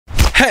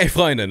Hey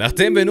Freunde,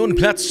 nachdem wir nun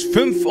Platz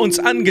 5 uns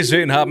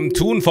angesehen haben,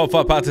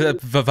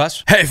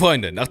 was? Hey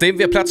Freunde, nachdem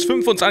wir Platz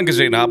 5 uns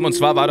angesehen haben, und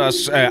zwar war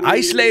das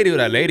Ice Lady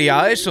oder Lady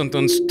Ice und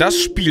uns das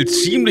Spiel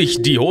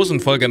ziemlich die Hosen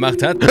voll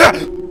gemacht hat,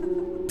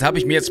 habe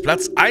ich mir jetzt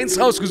Platz 1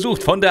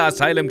 rausgesucht von der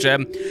Asylum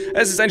Jam.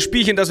 Es ist ein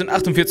Spielchen, das in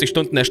 48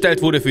 Stunden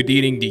erstellt wurde für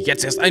diejenigen, die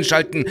jetzt erst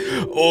einschalten.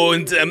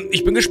 Und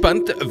ich bin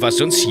gespannt,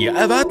 was uns hier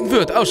erwarten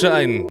wird, außer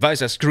ein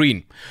weißer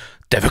Screen,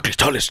 der wirklich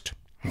toll ist.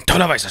 Ein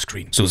toller weißer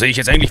Screen. So sehe ich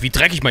jetzt eigentlich, wie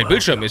dreckig mein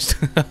Bildschirm ist.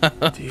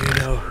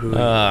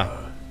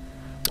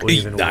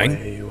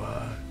 Nein.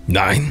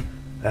 Nein.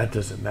 That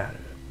doesn't matter.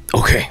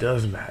 Okay. What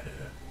does matter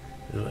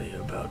is what you're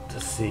about to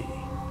see.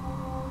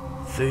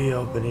 3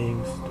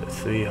 openings to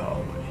 3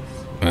 hallways.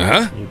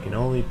 Aha. You can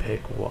only pick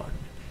one.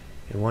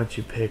 And once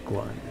you pick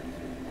one,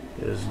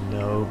 there's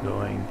no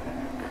going back.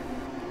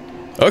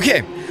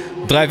 Okay.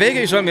 3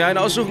 Wege, ich soll mir einen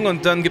aussuchen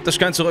und dann gibt es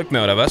kein Zurück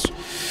mehr, oder was?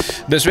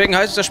 Deswegen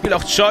heißt das Spiel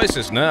auch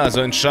Choices, ne?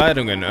 Also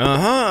Entscheidungen.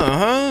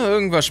 Aha,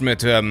 irgendwas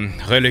mit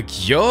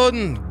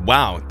Religion.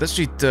 Wow, das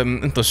sieht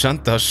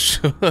interessant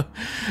aus.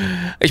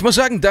 Ich muss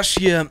sagen, das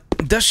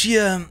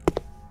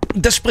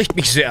spricht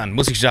mich sehr an,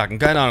 muss ich sagen.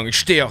 Keine Ahnung, ich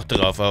stehe auch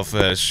drauf, auf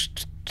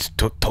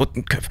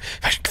Totenköpfe.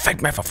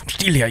 Gefällt mir einfach vom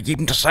Stil her,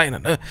 jedem das seine,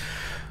 ne?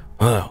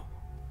 Oh.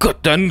 Gut,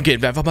 dann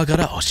gehen wir einfach mal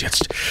geradeaus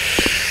jetzt.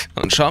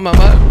 Und schauen wir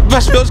mal,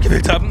 was wir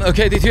ausgewählt haben.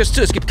 Okay, die Tür ist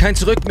zu, es gibt kein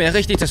Zurück mehr,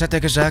 richtig? Das hat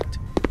er gesagt.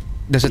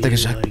 Das hat er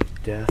gesagt.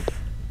 Like death?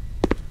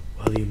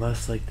 Well, you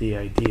must like the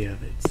idea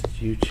of it, since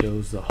you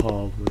chose the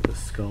hall with the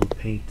skull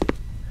painted.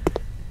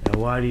 Now,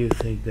 why do you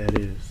think that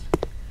is?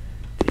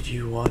 Did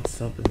you want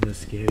something to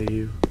scare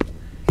you?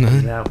 Nein.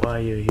 Is that why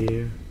you're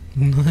here?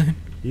 Nein.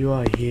 You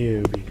are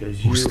here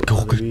because you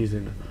are the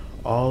reason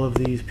all of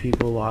these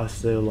people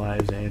lost their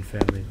lives and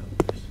family members.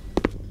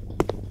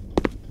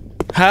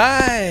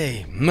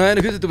 Hi!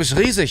 Meine Güte, du bist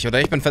riesig,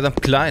 oder? Ich bin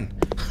verdammt klein.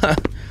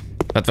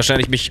 Hat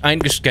wahrscheinlich mich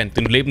eingescannt.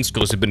 In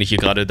Lebensgröße bin ich hier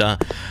gerade da.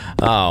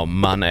 Oh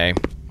Mann, ey.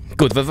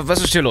 Gut,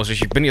 was ist hier los?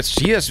 Ich bin jetzt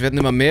hier, es werden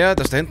immer mehr.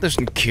 Das da hinten ist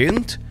ein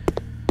Kind.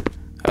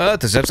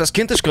 Selbst das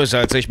Kind ist größer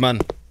als ich, Mann.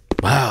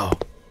 Wow.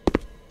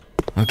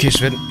 Okay,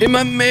 es werden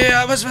immer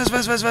mehr. Was war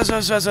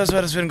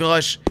das für ein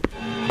Geräusch?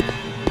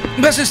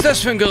 Was ist das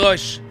für ein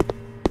Geräusch?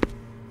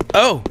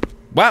 Oh.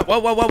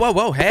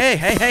 Wow. Hey,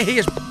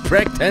 hier ist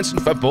Breakdancen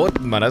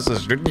verboten, Mann. Hast du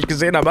das Stück nicht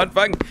gesehen am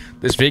Anfang?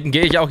 Deswegen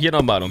gehe ich auch hier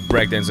nochmal und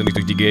Breakdance nicht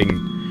durch die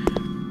Gegend.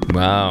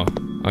 Wow.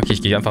 Okay,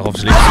 ich gehe einfach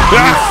aufs Licht. You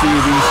see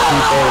these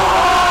people,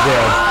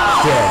 they're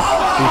dead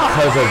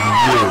because of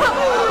you.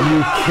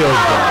 You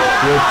killed them.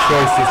 Your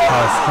choices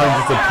caused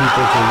hundreds of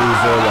people to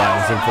lose their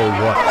lives, and for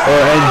what? Or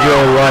end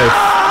your life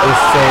the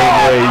same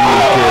way you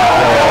did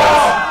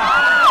theirs.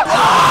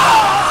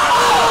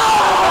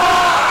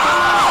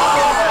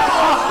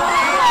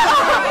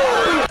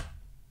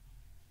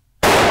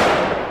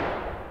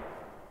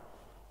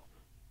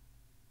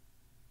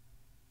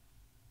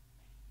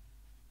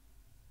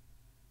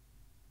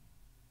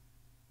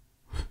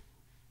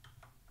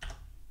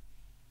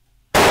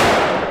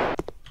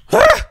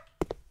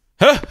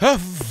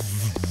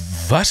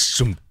 Was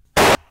zum...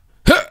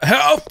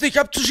 Hör auf, dich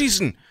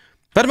abzuschießen!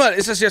 Warte mal,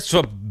 ist das jetzt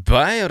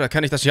vorbei oder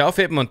kann ich das hier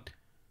aufheben und...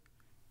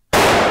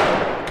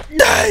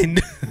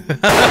 Nein!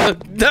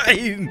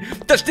 Nein!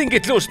 Das Ding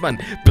geht los, Mann!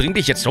 Bring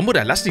dich jetzt um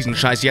oder lass diesen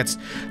Scheiß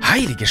jetzt!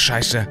 Heilige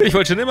Scheiße! Ich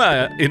wollte schon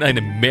immer in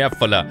einem Meer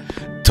voller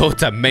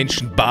toter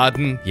Menschen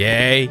baden.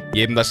 Yay!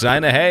 Jedem das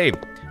seine. Hey!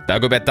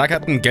 Dagobert Duck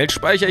hat einen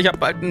Geldspeicher, ich habe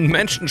bald einen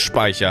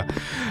Menschenspeicher.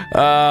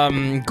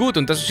 Gut,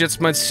 und das ist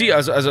jetzt mein Ziel.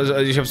 Also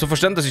ich habe so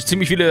verstanden, dass ich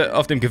ziemlich viele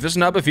auf dem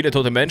Gewissen habe, viele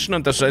tote Menschen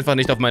und das einfach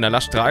nicht auf meiner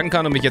Last tragen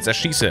kann und mich jetzt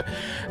erschieße.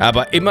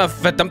 Aber immer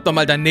verdammt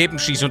nochmal daneben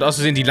schieße und aus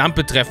Versehen die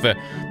Lampe treffe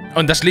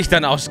und das Licht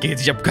dann ausgeht.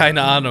 Ich habe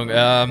keine Ahnung,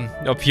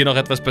 ob hier noch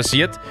etwas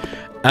passiert.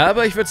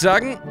 Aber ich würde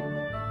sagen,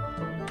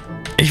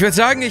 ich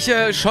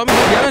schaue mir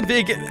mal die anderen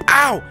Wege...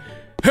 Au!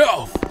 Hör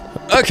auf!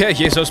 Okay,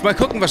 Jesus, mal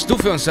gucken, was du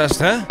für uns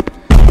hast, hä?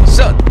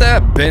 So, da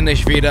bin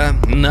ich wieder.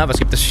 Na, was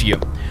gibt es hier?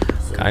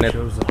 Keine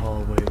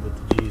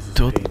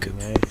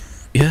Totköpfe.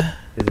 Ja?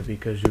 Is it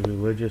because you're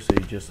religious or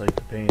you just like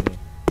the painting?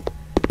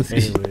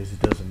 Anyways,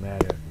 it doesn't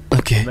matter.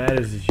 Okay. What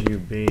matters is you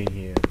being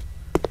here.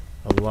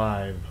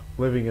 Alive.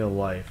 Living a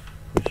life,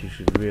 which you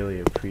should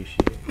really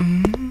appreciate.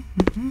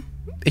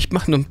 Ich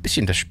mache nur ein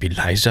bisschen das Spiel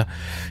leiser.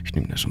 Ich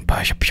nehme da so ein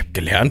paar. Ich hab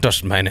gelernt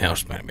aus meinem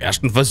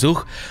ersten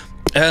Versuch.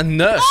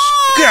 Nurse.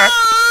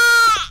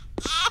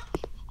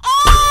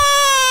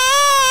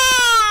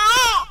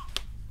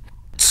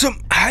 Zum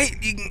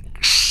heiligen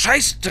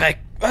Scheißdreck.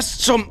 Was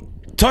zum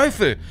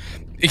Teufel?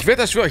 Ich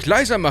werde das für euch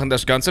leiser machen,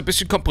 das Ganze. Ein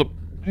bisschen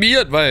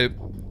komprimiert, weil...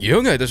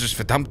 Junge, das ist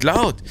verdammt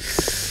laut.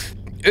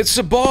 It's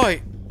a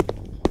boy.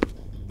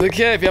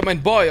 Okay, wir haben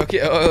einen Boy.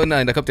 Okay, oh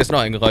nein, da kommt jetzt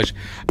noch ein Geräusch.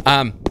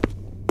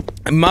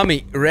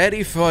 Mommy,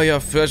 ready for your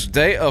first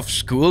day of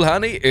school,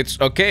 honey? It's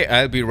okay,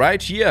 I'll be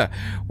right here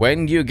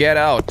when you get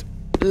out.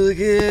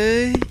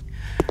 Okay.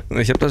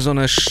 Ich habe da so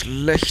eine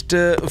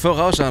schlechte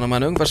Vorausahnung,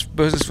 Mann. Irgendwas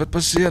Böses wird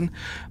passieren.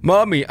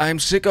 Mommy,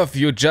 I'm sick of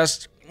you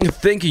just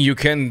thinking you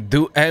can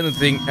do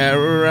anything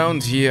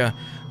around here.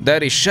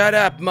 Daddy, shut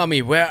up,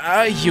 Mommy. Where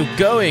are you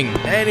going?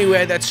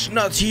 Anywhere that's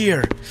not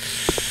here.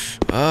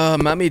 Oh,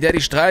 Mami, Daddy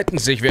streiten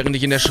sich, während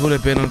ich in der Schule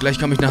bin. Und gleich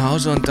komme ich nach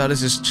Hause und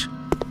alles ist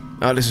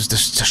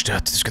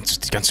zerstört.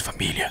 Die ganze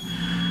Familie.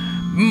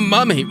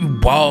 Mommy,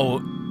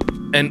 wow.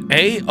 An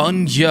A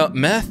on your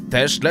math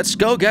test. Let's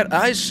go get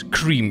ice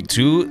cream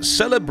to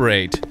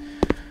celebrate.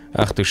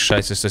 Ach du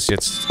Scheiße, ist das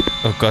jetzt...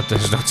 Oh Gott,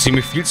 das ist noch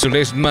ziemlich viel zu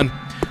lesen, Mann.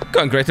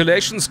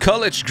 Congratulations,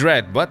 college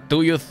grad. What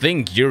do you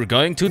think you're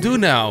going to do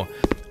now?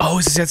 Oh,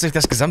 es ist jetzt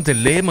das gesamte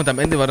Leben und am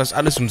Ende war das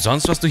alles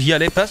umsonst, was du hier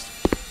erlebt hast?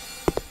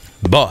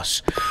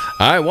 Boss,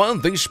 I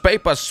want these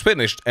papers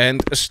finished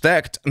and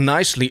stacked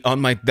nicely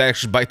on my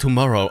desk by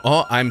tomorrow,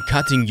 or I'm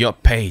cutting your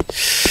pay.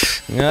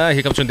 Ja,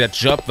 hier kommt schon der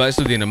Job,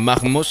 weißt du, den du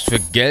machen musst für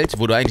Geld,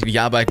 wo du eigentlich nicht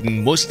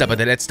arbeiten musst, aber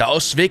der letzte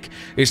Ausweg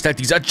ist halt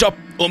dieser Job,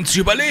 um zu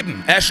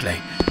überleben. Ashley,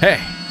 hey,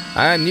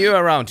 I'm new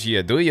around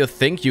here. Do you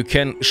think you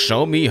can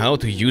show me how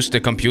to use the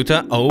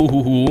computer?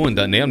 Oh, und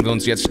dann nähern wir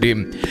uns jetzt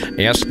dem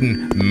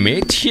ersten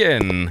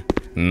Mädchen.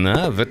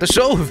 Na, wird das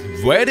so?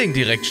 Wedding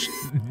direkt.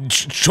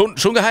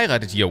 Schon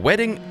geheiratet hier.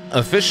 Wedding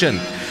official.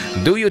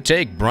 Do you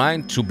take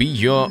Brian to be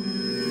your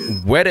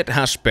wedded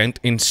husband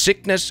in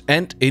sickness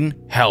and in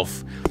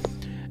health?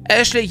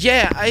 Ashley,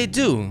 yeah, I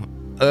do.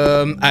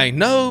 I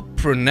know,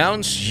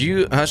 pronounce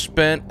you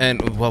husband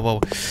and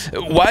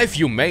wife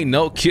you may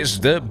know, kiss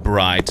the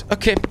bride.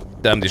 Okay,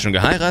 da haben die schon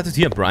geheiratet.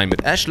 Hier, Brian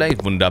mit Ashley,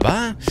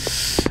 wunderbar.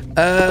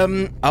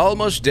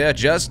 Almost there,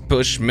 just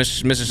push,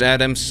 Mrs.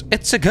 Adams.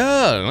 It's a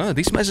girl.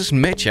 Diesmal ist es ein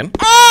Mädchen.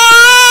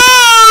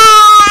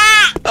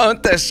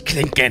 Und das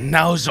klingt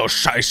genauso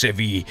scheiße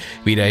wie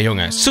der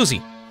Junge.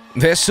 Susie.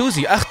 Wer ist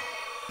Susie? Ach,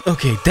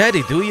 okay,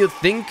 Daddy, do you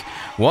think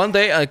one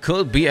day I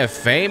could be a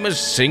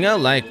famous singer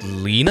like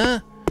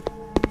Lena?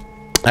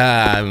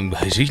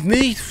 Weiß ich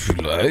nicht.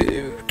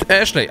 Vielleicht.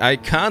 Ashley, I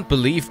can't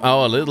believe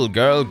our little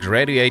girl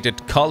graduated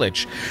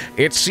college.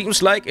 It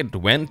seems like it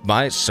went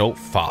by so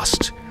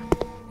fast.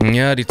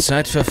 Ja, die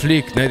Zeit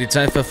verfliegt, ne? Die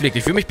Zeit verfliegt.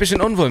 Ich fühle mich ein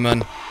bisschen unwohl,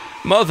 Mann.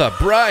 Mother,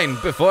 Brian,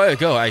 before I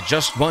go, I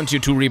just want you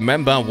to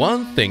remember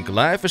one thing.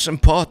 Life is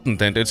important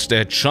and it's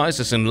the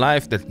choices in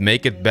life that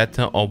make it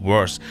better or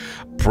worse.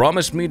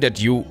 Promise me that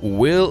you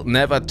will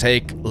never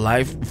take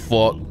life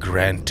for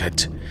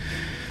granted.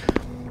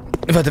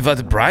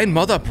 Warte, Brian,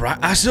 Mother, Brian.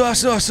 Ach so,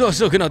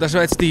 genau, das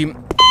war jetzt die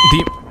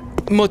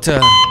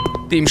Mutter,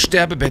 die im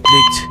Sterbebett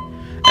liegt.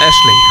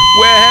 Ashley,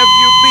 where have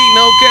you been?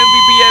 How can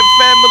we be a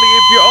family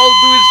if you all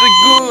do is a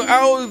go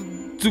out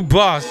to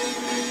boss?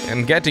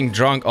 And getting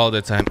drunk all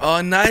the time.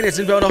 Oh nein, jetzt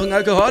sind wir auch noch ein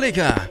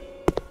Alkoholiker.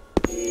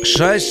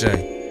 Scheiße.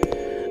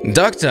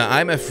 Doctor,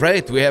 I'm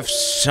afraid we have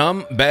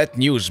some bad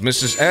news.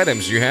 Mrs.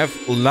 Adams, you have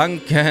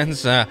lung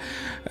cancer.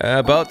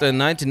 About a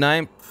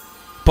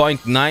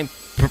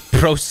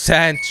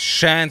 99.9%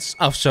 chance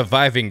of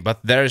surviving. But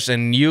there's a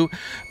new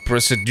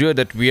procedure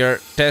that we are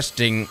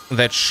testing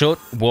that should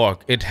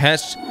work. It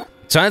has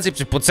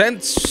 72%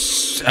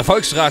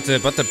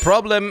 Erfolgsrate, but the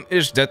problem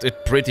is that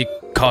it pretty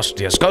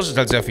costly. Es kostet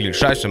halt sehr viel.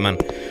 Scheiße, Mann.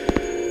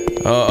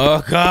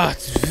 Oh Gott,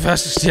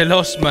 was ist hier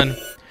los, Mann?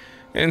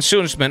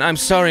 Insurance man, I'm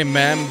sorry,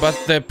 ma'am, but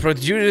the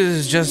producer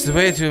is just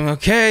way too...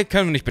 Okay,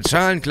 können wir nicht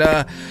bezahlen,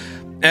 klar.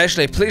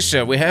 Ashley, please,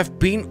 sir, we have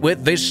been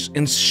with this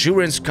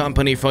insurance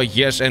company for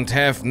years and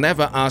have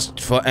never asked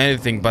for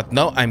anything, but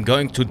now I'm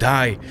going to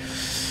die.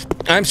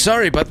 I'm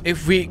sorry, but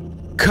if we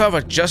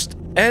covered just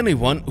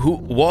anyone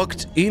who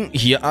walked in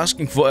here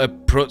asking for a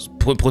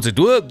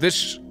procedure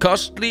this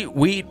costly,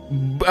 we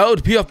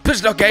would be a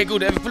pissed. Okay,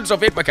 gut, er will uns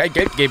auf jeden Fall kein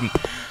Geld geben.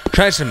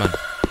 Scheiße, Mann.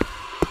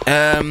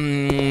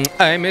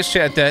 I miss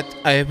her, Dad.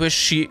 I wish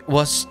she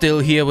was still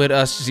here with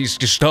us. Sie ist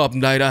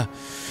gestorben, leider.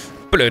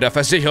 Blöder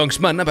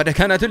Versicherungsmann, aber der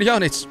kann natürlich auch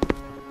nichts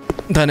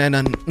dran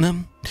ändern,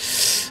 ne?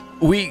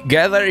 We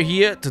gather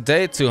here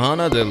today to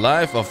honor the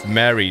life of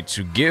Mary,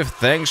 to give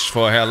thanks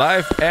for her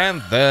life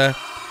and the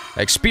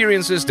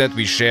experiences that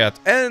we shared,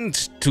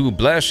 and to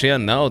bless her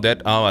now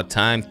that our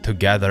time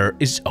together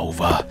is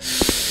over.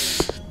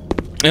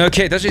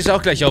 Okay, das ist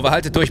auch gleich over.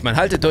 Haltet durch, Mann,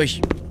 haltet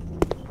durch.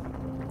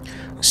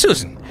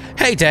 Susan.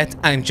 Hey Dad,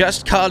 I'm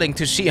just calling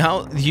to see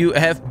how you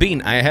have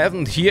been. I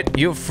haven't heard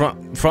you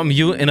from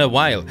you in a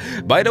while.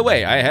 By the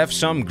way, I have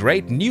some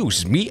great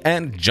news. Me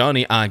and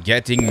Johnny are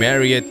getting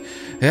married.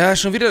 Ja,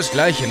 schon wieder das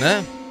Gleiche,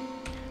 ne?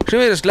 Schon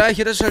wieder das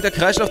Gleiche, das ist halt der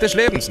Kreislauf des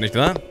Lebens, nicht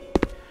wahr?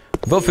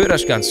 Wofür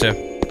das Ganze?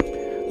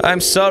 I'm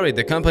sorry,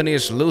 the company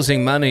is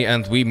losing money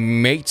and we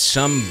made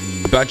some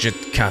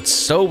budget cuts,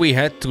 so we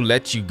had to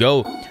let you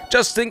go.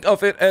 Just think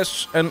of it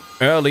as an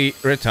early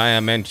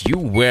retirement. You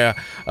were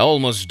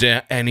almost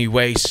there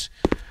anyways.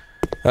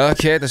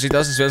 Okay, das sieht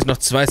aus, als wären es noch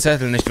 2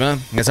 Zettel, nicht wahr?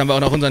 Jetzt haben wir auch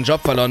noch unseren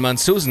Job verloren, Mann.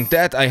 Susan,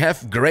 Dad, I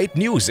have great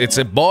news. It's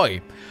a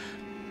boy.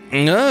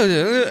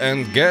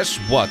 And guess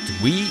what?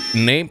 We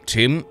named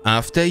him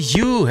after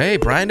you. Hey,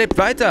 Brian lebt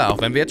weiter, auch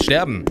wenn wir jetzt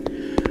sterben.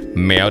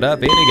 Mehr oder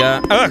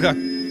weniger. Oh Gott.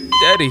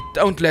 Daddy,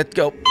 don't let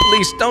go.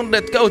 Please, don't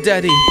let go,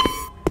 Daddy.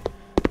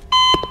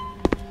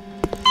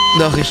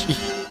 Doch,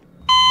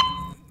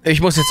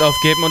 ich muss jetzt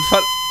aufgeben und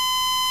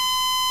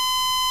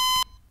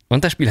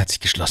Und das Spiel hat sich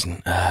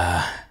geschlossen.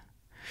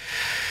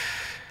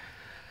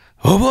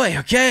 Oh boy,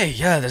 okay,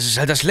 ja, das ist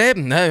halt das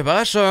Leben, ne,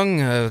 Überraschung.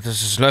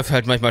 Läuft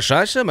halt manchmal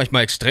scheiße,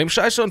 manchmal extrem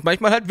scheiße und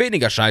manchmal halt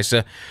weniger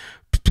scheiße.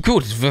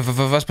 Gut,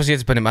 was passiert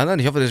jetzt bei dem anderen?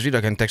 Ich hoffe, das ist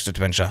wieder kein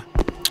Text-Adventure.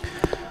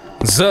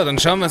 So, dann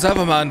schauen wir uns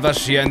einfach mal an, was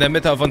hier in der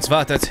Mitte auf uns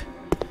wartet.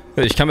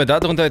 Ich kann mir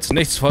darunter jetzt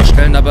nichts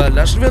vorstellen, aber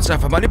lassen wir uns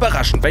einfach mal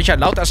überraschen, welcher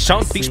lauter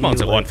Sound diesmal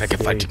unsere Ohren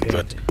vergewaltigen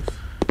wird.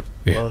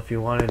 Well, if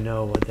you want to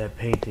know what that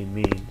painting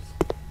means,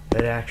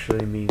 it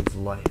actually means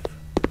life.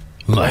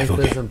 Life,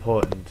 okay. Is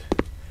important.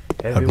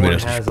 Everyone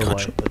has a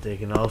life, but they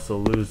can also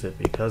lose it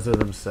because of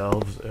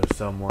themselves or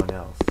someone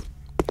else.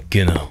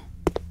 Genau.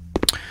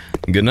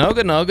 Genau.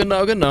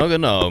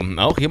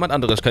 Auch jemand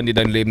anderes kann dir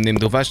dein Leben nehmen.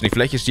 Du weißt nicht,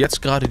 vielleicht ist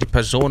jetzt gerade die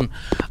Person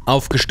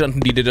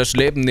aufgestanden, die dir das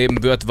Leben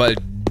nehmen wird, weil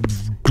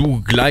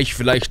du gleich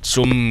vielleicht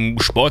zum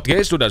Sport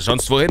gehst oder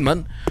sonst wohin,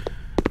 Mann.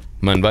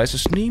 Man weiß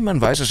es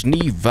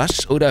nie,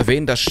 was oder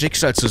wen das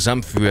Schicksal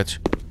zusammenführt.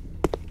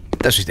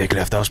 Das sieht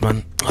ekelhaft aus,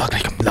 Mann. Oh,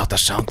 gleich kommt ein lauter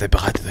Sound, der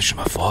bereitet euch schon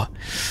mal vor.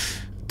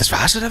 Das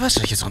war's oder was?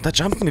 Soll ich jetzt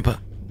runterjumpen über...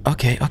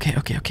 Okay.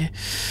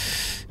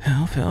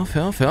 Hör auf.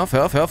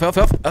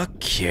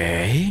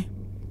 Okay.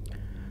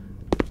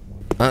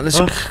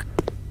 Alles...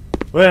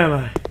 Where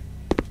am I?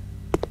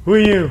 Who are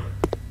you?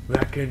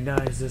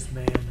 Recognize this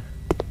man.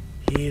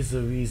 He is the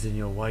reason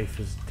your wife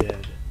is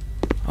dead.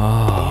 He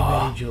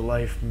made your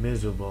life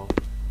miserable,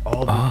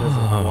 all because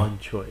of one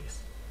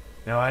choice.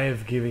 Now I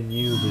have given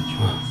you the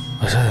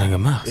choice. Was hat er denn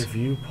gemacht? If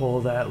you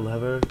pull that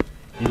lever,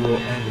 you will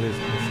end his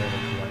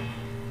pathetic life.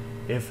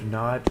 If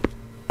not,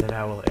 then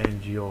I will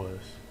end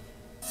yours.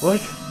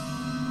 What?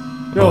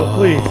 No,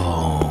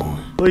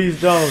 please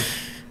don't.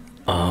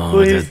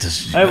 Please,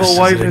 I have a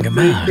wife and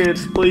 3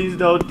 kids. Please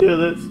don't do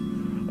this.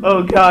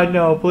 Oh God,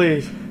 no,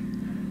 please.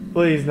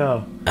 Please,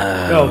 no.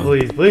 No,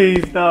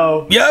 please,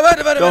 no. Ja,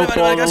 warte,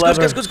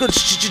 ganz kurz.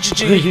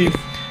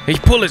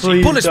 Ich pull es,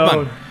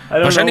 Mann.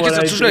 Wahrscheinlich ist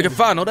er zu schnell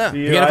gefahren, oder?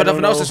 Wir gehen einfach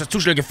davon aus, dass er zu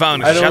schnell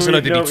gefahren ist. Ich hasse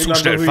Leute, die zu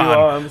schnell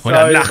fahren und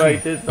dann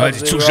lachen, weil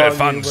sie zu schnell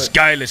fahren und es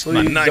geil ist,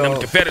 Mann. Nein, damit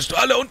gefährdest du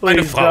alle und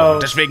meine Frau.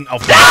 Deswegen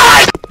auf... Ja,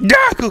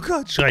 oh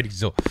Gott, schrei dich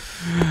so.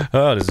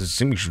 Das ist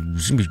ziemlich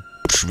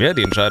schwer,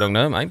 die Entscheidung,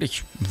 ne?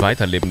 Eigentlich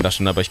weiterleben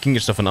lassen, aber ich ging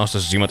jetzt davon aus,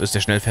 dass es jemand ist,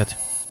 der schnell fährt.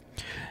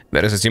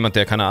 Wäre das jetzt jemand,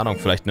 der, keine Ahnung,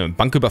 vielleicht eine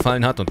Bank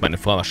überfallen hat und meine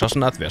Frau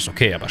erschossen hat, wäre es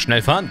okay. Aber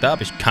schnell fahren, da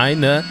habe ich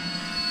keine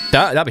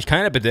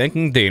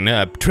Bedenken, den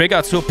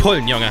Trigger zu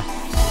pullen, Junge.